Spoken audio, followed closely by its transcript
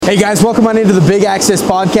Hey guys, welcome on into the Big Access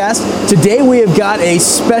Podcast. Today we have got a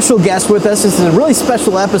special guest with us. This is a really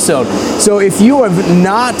special episode. So if you have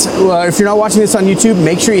not, if you're not watching this on YouTube,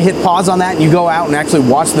 make sure you hit pause on that and you go out and actually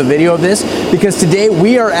watch the video of this, because today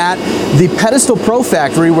we are at the Pedestal Pro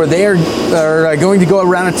factory where they are going to go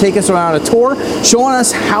around and take us around a tour, showing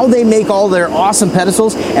us how they make all their awesome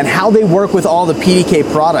pedestals and how they work with all the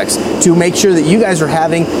PDK products to make sure that you guys are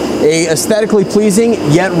having a aesthetically pleasing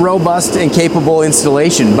yet robust and capable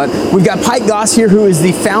installation. But we've got Pike Goss here, who is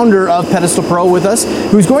the founder of Pedestal Pro, with us,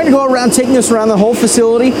 who's going to go around taking us around the whole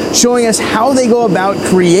facility, showing us how they go about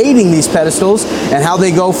creating these pedestals and how they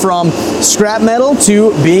go from scrap metal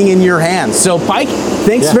to being in your hands. So Pike,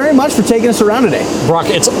 thanks very much for taking us around today. Brock,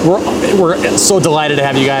 we're so delighted to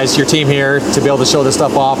have you guys, your team here, to be able to show this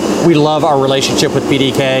stuff off. We love our relationship with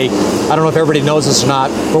PDK. I don't know if everybody knows this or not,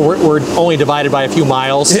 but we're only divided by a few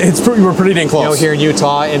miles. We're pretty dang close. Here in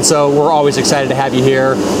Utah, and so we're always excited to have you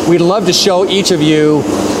here. We'd love to show each of you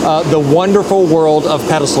the wonderful world of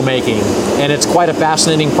pedestal making, and it's quite a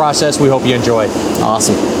fascinating process. We hope you enjoy.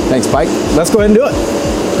 Awesome. Thanks, Pike. Let's go ahead and do it.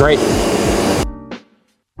 Great.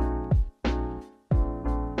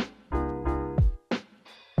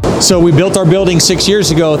 So we built our building 6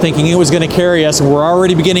 years ago thinking it was going to carry us, and we're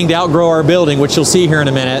already beginning to outgrow our building, which you'll see here in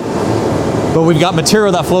a minute. But we've got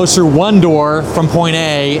material that flows through one door from point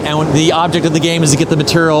A, and the object of the game is to get the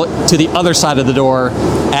material to the other side of the door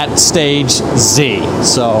at stage Z.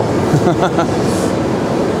 So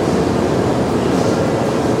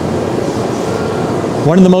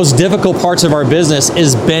one of the most difficult parts of our business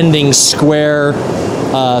is bending square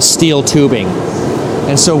steel tubing.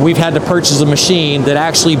 And so we've had to purchase a machine that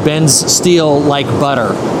actually bends steel like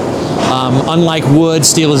butter. Unlike wood,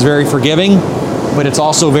 steel is very forgiving, but it's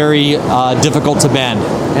also very difficult to bend.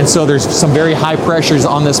 And so there's some very high pressures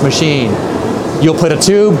on this machine. You'll put a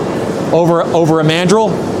tube over a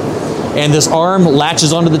mandrel, and this arm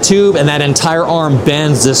latches onto the tube, and that entire arm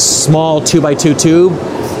bends this small 2x2 tube.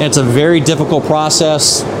 And it's a very difficult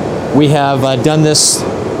process. We have done this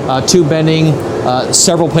tube bending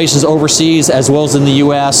several places overseas as well as in the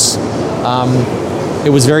US. It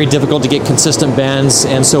was very difficult to get consistent bends,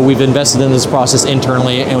 and so we've invested in this process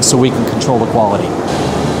internally, and so we can control the quality.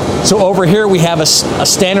 So over here we have a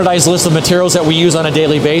standardized list of materials that we use on a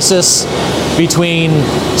daily basis, between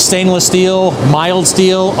stainless steel, mild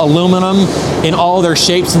steel, aluminum, in all their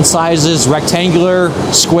shapes and sizes, rectangular,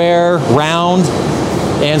 square, round.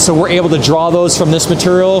 And so we're able to draw those from this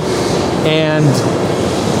material and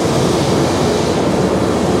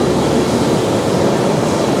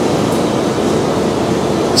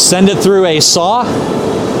send it through a saw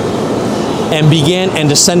and begin and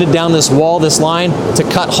descend it down this wall, this line, to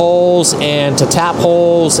cut holes and to tap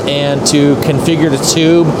holes and to configure the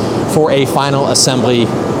tube for a final assembly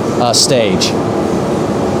stage.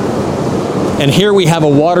 And here we have a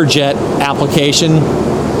water jet application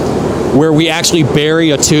where we actually bury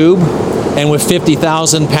a tube, and with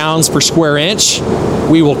 50,000 pounds per square inch,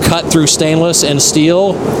 we will cut through stainless and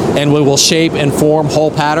steel, and we will shape and form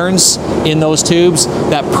hole patterns in those tubes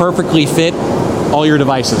that perfectly fit all your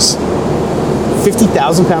devices.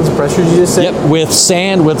 50,000 pounds of pressure, you just said? Yep, with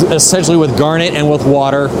sand, essentially with garnet and with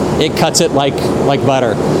water, it cuts it like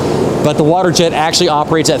butter. But the water jet actually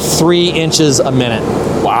operates at 3 inches a minute.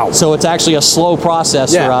 Wow. So it's actually a slow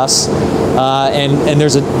process for us. And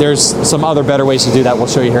there's some other better ways to do that we'll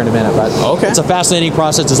show you here in a minute. But it's a fascinating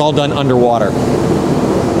process. It's all done underwater.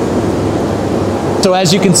 So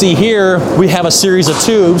as you can see here, we have a series of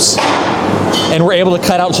tubes, and we're able to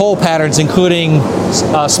cut out hole patterns, including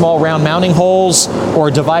small round mounting holes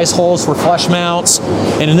or device holes for flush mounts.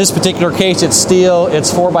 And in this particular case, it's steel,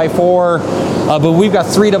 it's 4x4, but we've got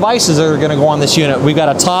 3 devices that are going to go on this unit. We've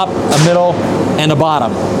got a top, a middle, and a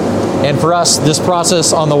bottom. And for us, this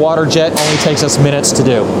process on the water jet only takes us minutes to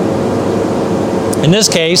do. In this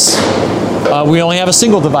case, we only have a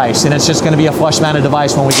single device, and it's just going to be a flush mounted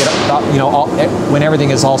device when we get, when everything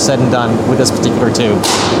is all said and done with this particular tube.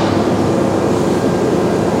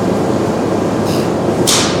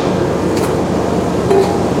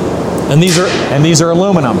 And these are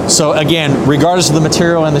aluminum. So again, regardless of the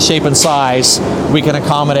material and the shape and size, we can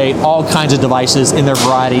accommodate all kinds of devices in their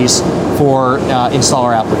varieties for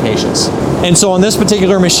installer applications. And so on this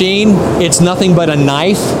particular machine, it's nothing but a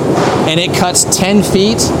knife, and it cuts 10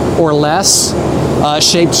 feet or less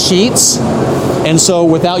shaped sheets. And so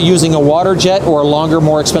without using a water jet or a longer,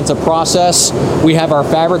 more expensive process, we have our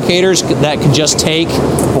fabricators that can just take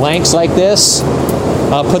blanks like this,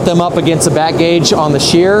 put them up against the back gauge on the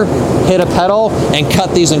shear, hit a pedal, and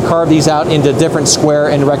cut these and carve these out into different square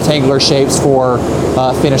and rectangular shapes for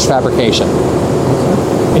finished fabrication.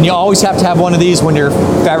 And you always have to have one of these when you're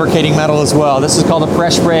fabricating metal as well. This is called a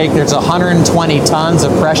press brake. There's 120 tons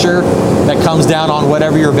of pressure that comes down on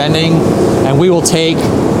whatever you're bending, and we will take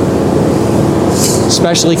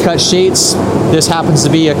specially cut sheets. This happens to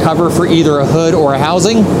be a cover for either a hood or a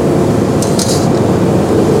housing.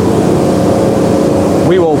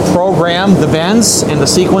 We will program the bends and the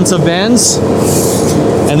sequence of bends,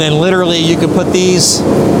 and then literally you can put these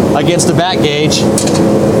against the back gauge,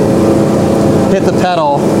 hit the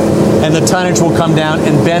pedal, and the tonnage will come down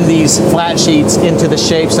and bend these flat sheets into the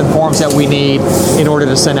shapes and forms that we need in order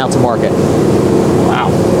to send out to market. Wow.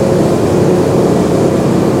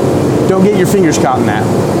 Don't get your fingers caught in that.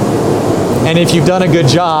 And if you've done a good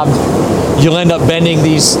job, you'll end up bending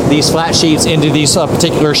these flat sheets into these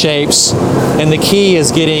particular shapes. And the key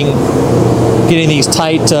is getting these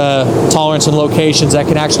tight tolerance and locations that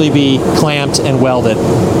can actually be clamped and welded.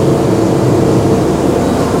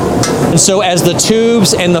 And so as the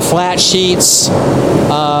tubes and the flat sheets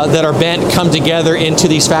that are bent come together into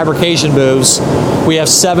these fabrication booths, we have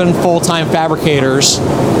 7 full-time fabricators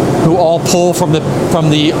who all pull from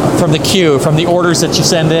the queue, from the orders that you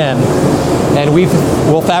send in. And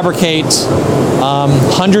we'll fabricate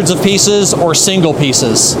hundreds of pieces or single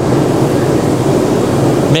pieces,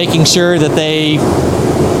 making sure that they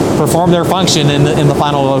perform their function in the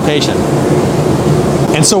final location.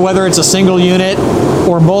 And so whether it's a single unit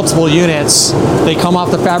or multiple units, they come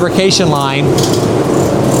off the fabrication line.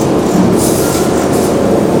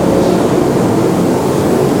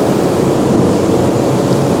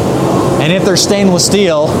 And if they're stainless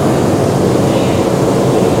steel,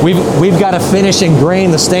 we've got to finish and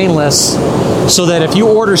grain the stainless so that if you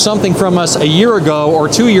order something from us a year ago or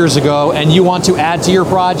 2 years ago and you want to add to your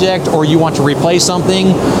project or you want to replace something,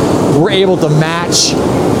 we're able to match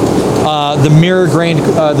the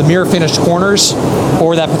mirror finished corners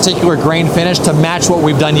or that particular grain finish to match what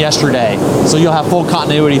we've done yesterday. So you'll have full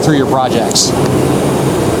continuity through your projects.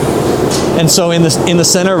 And so in the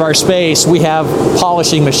center of our space, we have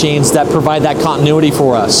polishing machines that provide that continuity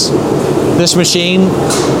for us. This machine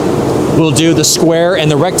will do the square and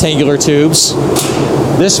the rectangular tubes.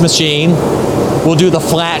 This machine will do the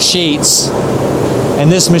flat sheets. And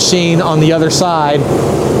this machine on the other side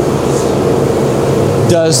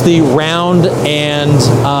does the round and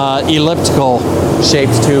elliptical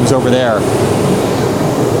shaped tubes over there.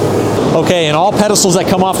 Okay, and all pedestals that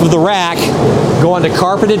come off of the rack go onto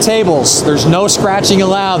carpeted tables. There's no scratching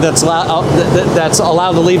allowed that's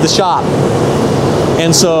allowed to leave the shop.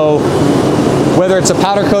 And so whether it's a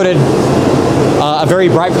powder-coated, a very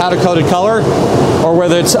bright powder-coated color, or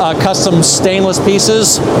whether it's custom stainless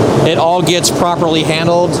pieces, it all gets properly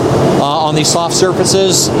handled on these soft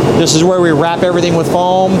surfaces. This is where we wrap everything with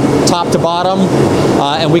foam, top to bottom,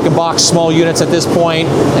 and we can box small units at this point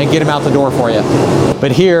and get them out the door for you.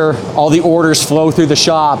 But here, all the orders flow through the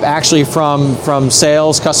shop, actually from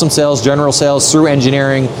sales, custom sales, general sales, through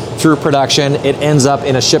engineering, through production. It ends up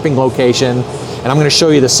in a shipping location. And I'm going to show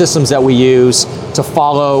you the systems that we use to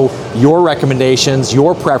follow your recommendations,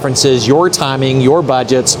 your preferences, your timing, your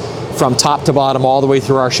budgets from top to bottom all the way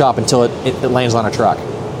through our shop until it lands on a truck.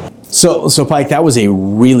 So Pike, that was a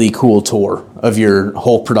really cool tour of your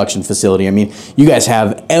whole production facility. I mean, you guys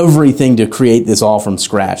have everything to create this all from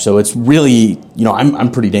scratch. So it's really,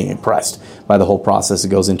 I'm pretty dang impressed by the whole process that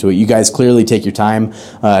goes into it. You guys clearly take your time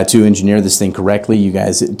to engineer this thing correctly. You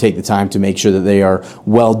guys take the time to make sure that they are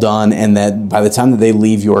well done and that by the time that they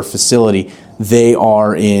leave your facility, they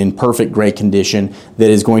are in perfect, great condition that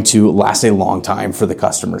is going to last a long time for the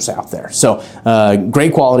customers out there. So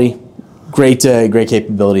great quality. Great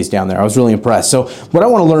capabilities down there. I was really impressed. So what I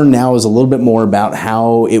want to learn now is a little bit more about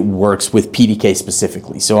how it works with PDK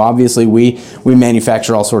specifically. So obviously we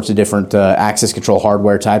manufacture all sorts of different access control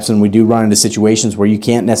hardware types, and we do run into situations where you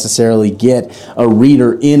can't necessarily get a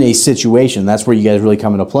reader in a situation. That's where you guys really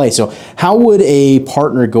come into play. So how would a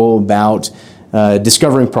partner go about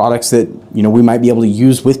discovering products that we might be able to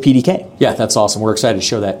use with PDK? Yeah, that's awesome. We're excited to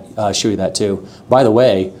show you that too. By the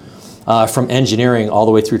way, from engineering all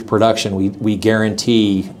the way through to production, we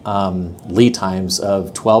guarantee lead times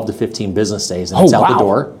of 12 to 15 business days, and it's out the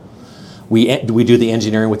door. We do the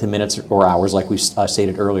engineering within minutes or hours, like we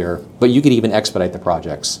stated earlier, but you could even expedite the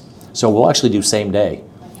projects. So we'll actually do same day.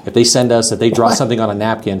 If they draw something on a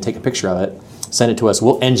napkin, take a picture of it, send it to us,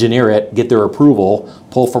 we'll engineer it, get their approval,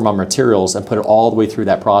 pull from our materials, and put it all the way through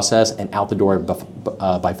that process and out the door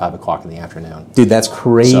by 5 o'clock in the afternoon. Dude, that's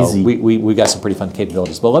crazy. So we got some pretty fun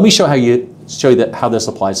capabilities. But let me show you how this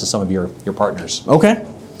applies to some of your partners. Okay.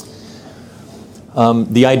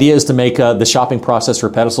 The idea is to make the shopping process for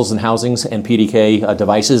pedestals and housings and PDK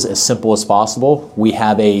devices as simple as possible. We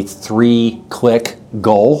have a 3-click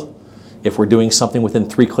goal. If we're doing something within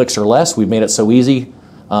 3 clicks or less, we've made it so easy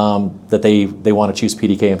that they want to choose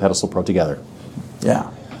PDK and Pedestal Pro together. Yeah.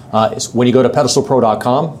 When you go to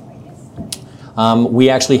pedestalpro.com, we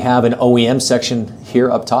actually have an OEM section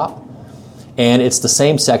here up top, and it's the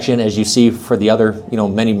same section as you see for the other,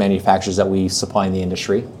 many manufacturers that we supply in the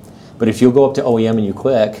industry. But if you'll go up to OEM and you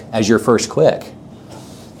click, as your first click,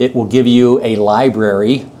 it will give you a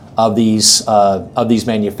library of these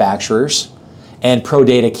manufacturers. And Pro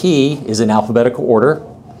Data Key is in alphabetical order.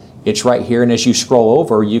 It's right here, and as you scroll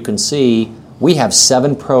over, you can see we have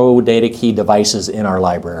 7 Pro Data Key devices in our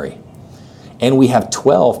library. And we have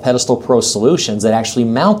 12 Pedestal Pro solutions that actually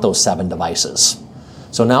mount those 7 devices.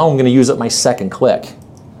 So now I'm going to use up my second click.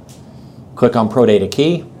 Click on Pro Data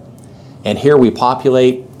Key, and here we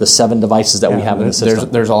populate the 7 devices that we have in the system.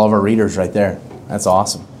 There's all of our readers right there. That's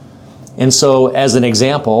awesome. And so as an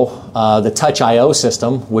example, the Touch I/O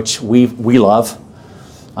system, which we love,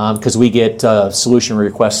 because we get solution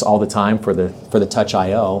requests all the time for the Touch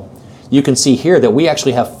I/O, you can see here that we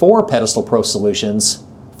actually have 4 Pedestal Pro solutions,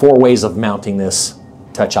 4 ways of mounting this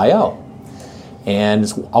Touch I/O.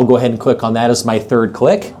 And I'll go ahead and click on that as my third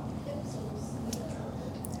click.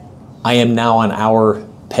 I am now on our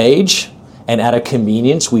page, and at a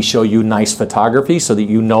convenience, we show you nice photography so that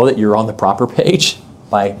you know that you're on the proper page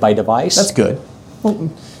by device. That's good.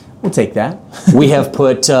 We'll take that. We have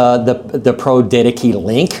put the Pro Data Key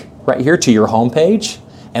link right here to your home page,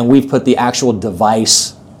 and we've put the actual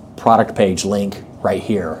device product page link right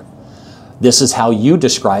here. This is how you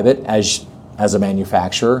describe it as a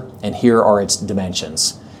manufacturer, and here are its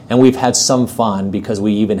dimensions. And we've had some fun because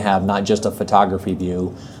we even have not just a photography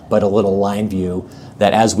view, but a little line view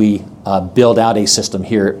that as we build out a system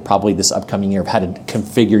here, probably this upcoming year, of how to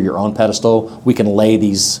configure your own pedestal, we can lay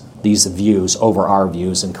these views over our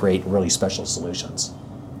views and create really special solutions.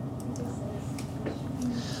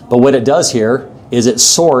 But what it does here is it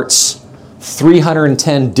sorts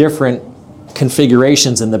 310 different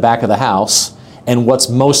configurations in the back of the house and what's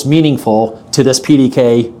most meaningful to this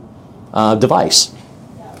PDK device.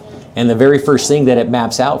 And the very first thing that it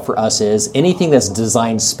maps out for us is anything that's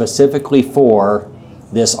designed specifically for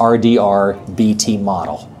this RDR BT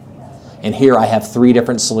model. And here I have 3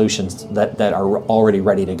 different solutions that are already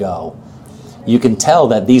ready to go. You can tell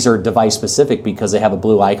that these are device specific because they have a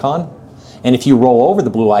blue icon. And if you roll over the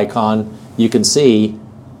blue icon, you can see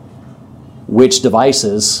which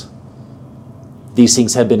devices these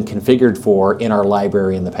things have been configured for in our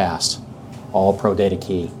library in the past. All Pro Data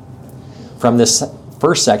Key. From this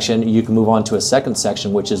first section, you can move on to a second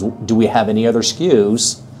section, which is, do we have any other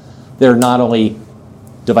SKUs that are not only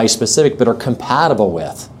device specific, but are compatible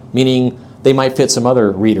with? Meaning they might fit some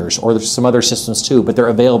other readers or some other systems too, but they're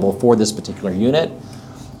available for this particular unit.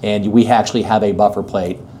 And we actually have a buffer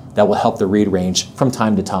plate that will help the read range from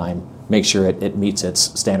time to time, make sure it meets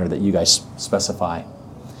its standard that you guys specify.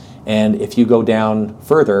 And if you go down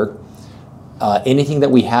further, anything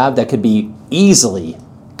that we have that could be easily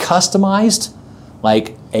customized,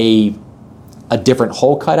 like a different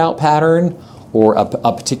hole cutout pattern or a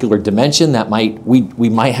particular dimension that we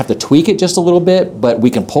might have to tweak it just a little bit, but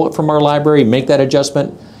we can pull it from our library, make that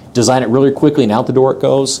adjustment, design it really quickly, and out the door it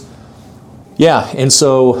goes. Yeah, and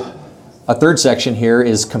so a third section here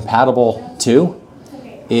is compatible to,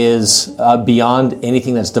 is beyond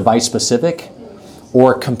anything that's device specific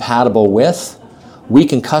or compatible with. We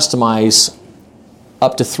can customize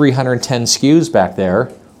up to 310 SKUs back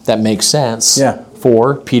there that make sense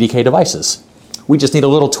for PDK devices. We just need a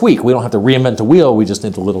little tweak. We don't have to reinvent the wheel, we just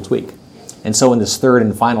need a little tweak. And so in this third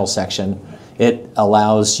and final section, it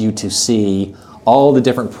allows you to see all the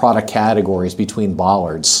different product categories between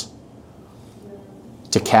bollards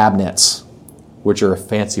to cabinets, which are a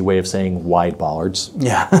fancy way of saying wide bollards.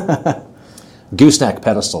 Yeah. Gooseneck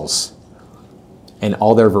pedestals and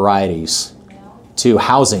all their varieties, to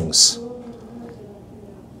housings,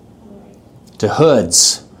 to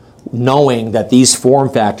hoods, knowing that these form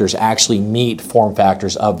factors actually meet form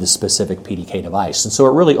factors of the specific PDK device. And so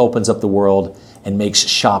it really opens up the world and makes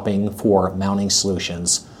shopping for mounting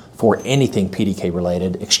solutions for anything PDK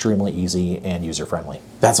related extremely easy and user-friendly.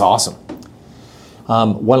 That's awesome.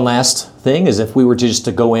 One last thing is if we were just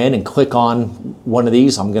to go in and click on one of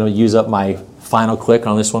these, I'm going to use up my final click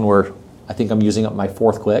on this one where I think I'm using up my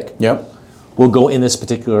 4th click. Yep. We'll go in this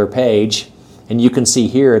particular page, and you can see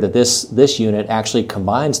here that this unit actually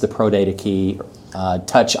combines the Pro Data Key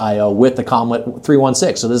touch I/O with the Comlet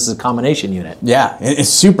 316. So this is a combination unit. Yeah, it's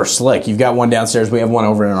super slick. You've got one downstairs. We have one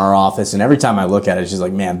over in our office, and every time I look at it, it's just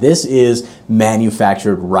like, man, this is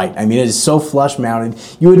manufactured right. I mean, it is so flush mounted.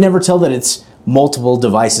 You would never tell that it's multiple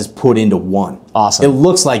devices put into one. Awesome. It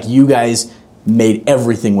looks like you guys made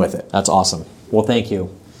everything with it. That's awesome. Well, thank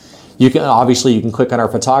you. You can click on our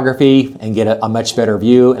photography and get a much better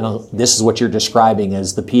view. And this is what you're describing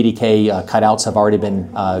is the PDK cutouts have already been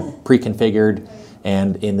pre-configured.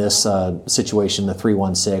 And in this situation, the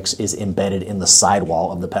 316 is embedded in the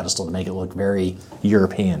sidewall of the pedestal to make it look very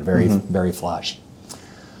European, very flush.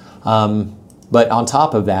 But on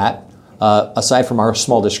top of that, aside from our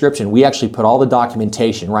small description, we actually put all the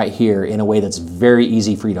documentation right here in a way that's very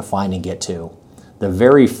easy for you to find and get to. The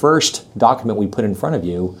very first document we put in front of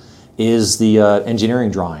you is the engineering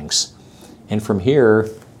drawings. And from here,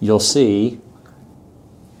 you'll see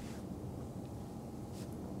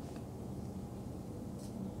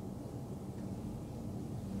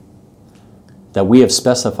that we have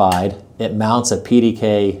specified it mounts a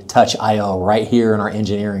PDK Touch I/O right here in our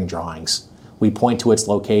engineering drawings. We point to its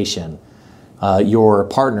location. Your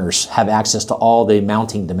partners have access to all the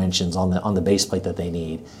mounting dimensions on the base plate that they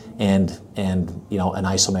need, and you know, an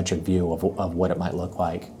isometric view of what it might look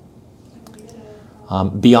like.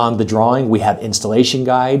 Beyond the drawing, we have installation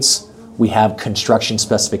guides. We have construction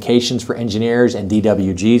specifications for engineers and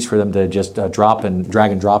DWGs for them to just drag and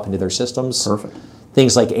drop into their systems. Perfect.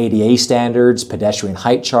 Things like ADA standards, pedestrian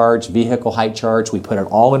height charts, vehicle height charts. We put it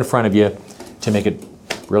all in front of you to make it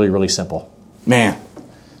really, really simple. Man,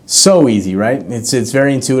 so easy, right? It's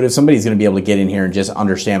very intuitive. Somebody's going to be able to get in here and just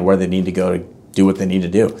understand where they need to go to do what they need to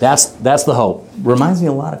do. That's the hope. Reminds me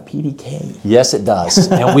a lot of PDK. Yes, it does.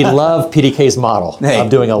 And we love PDK's model of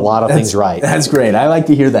doing a lot of things right. That's great. I like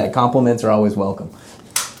to hear that. Compliments are always welcome.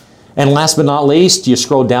 And last but not least, you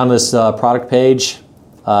scroll down this product page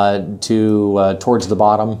towards the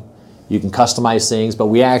bottom. You can customize things, but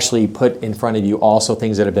we actually put in front of you also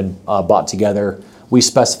things that have been bought together. We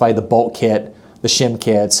specify the bolt kit, the shim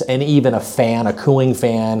kits, and even a fan, a cooling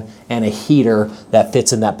fan, and a heater that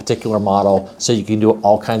fits in that particular model, so you can do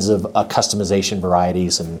all kinds of customization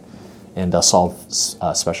varieties and solve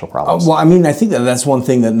special problems. Well, I mean, I think that's one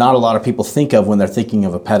thing that not a lot of people think of when they're thinking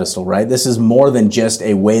of a pedestal, right? This is more than just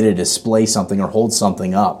a way to display something or hold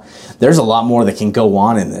something up. There's a lot more that can go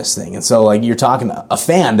on in this thing. And so, like, you're talking a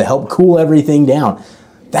fan to help cool everything down.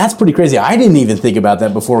 That's pretty crazy. I didn't even think about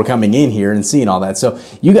that before coming in here and seeing all that. So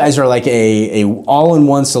you guys are like a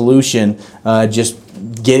all-in-one solution, just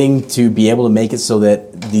getting to be able to make it so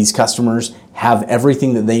that these customers have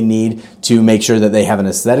everything that they need to make sure that they have an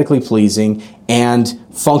aesthetically pleasing and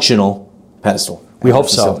functional pedestal. We hope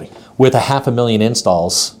so. With 500,000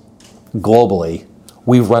 installs globally,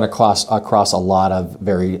 we've run across a lot of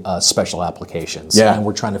very special applications. Yeah. And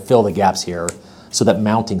we're trying to fill the gaps here so that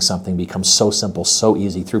mounting something becomes so simple, so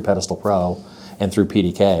easy through Pedestal Pro and through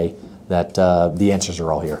PDK that the answers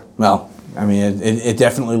are all here. Well, I mean, it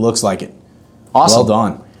definitely looks like it. Awesome. Well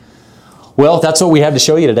done. Well, that's what we have to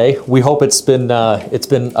show you today. We hope it's been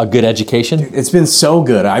a good education. It's been so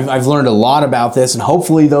good. I've learned a lot about this, and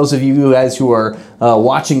hopefully those of you guys who are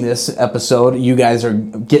watching this episode, you guys are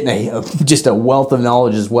getting just a wealth of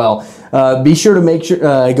knowledge as well. Be sure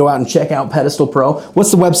to go out and check out Pedestal Pro.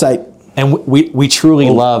 What's the website? And we truly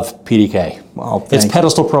love PDK. Well, it's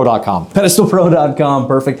pedestalpro.com. Pedestalpro.com,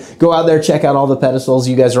 perfect. Go out there, check out all the pedestals.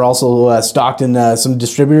 You guys are also stocked in some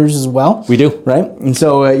distributors as well. We do. Right? And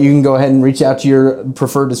so you can go ahead and reach out to your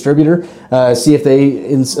preferred distributor, see if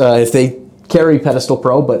they carry Pedestal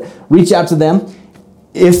Pro, but reach out to them.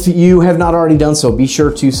 If you have not already done so, be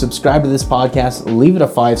sure to subscribe to this podcast, leave it a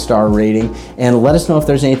 5-star rating, and let us know if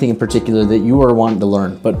there's anything in particular that you are wanting to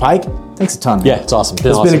learn. But Pike, thanks a ton. Yeah, it's awesome.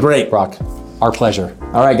 It's been a great. Brock, our pleasure.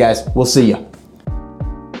 All right, guys, we'll see you.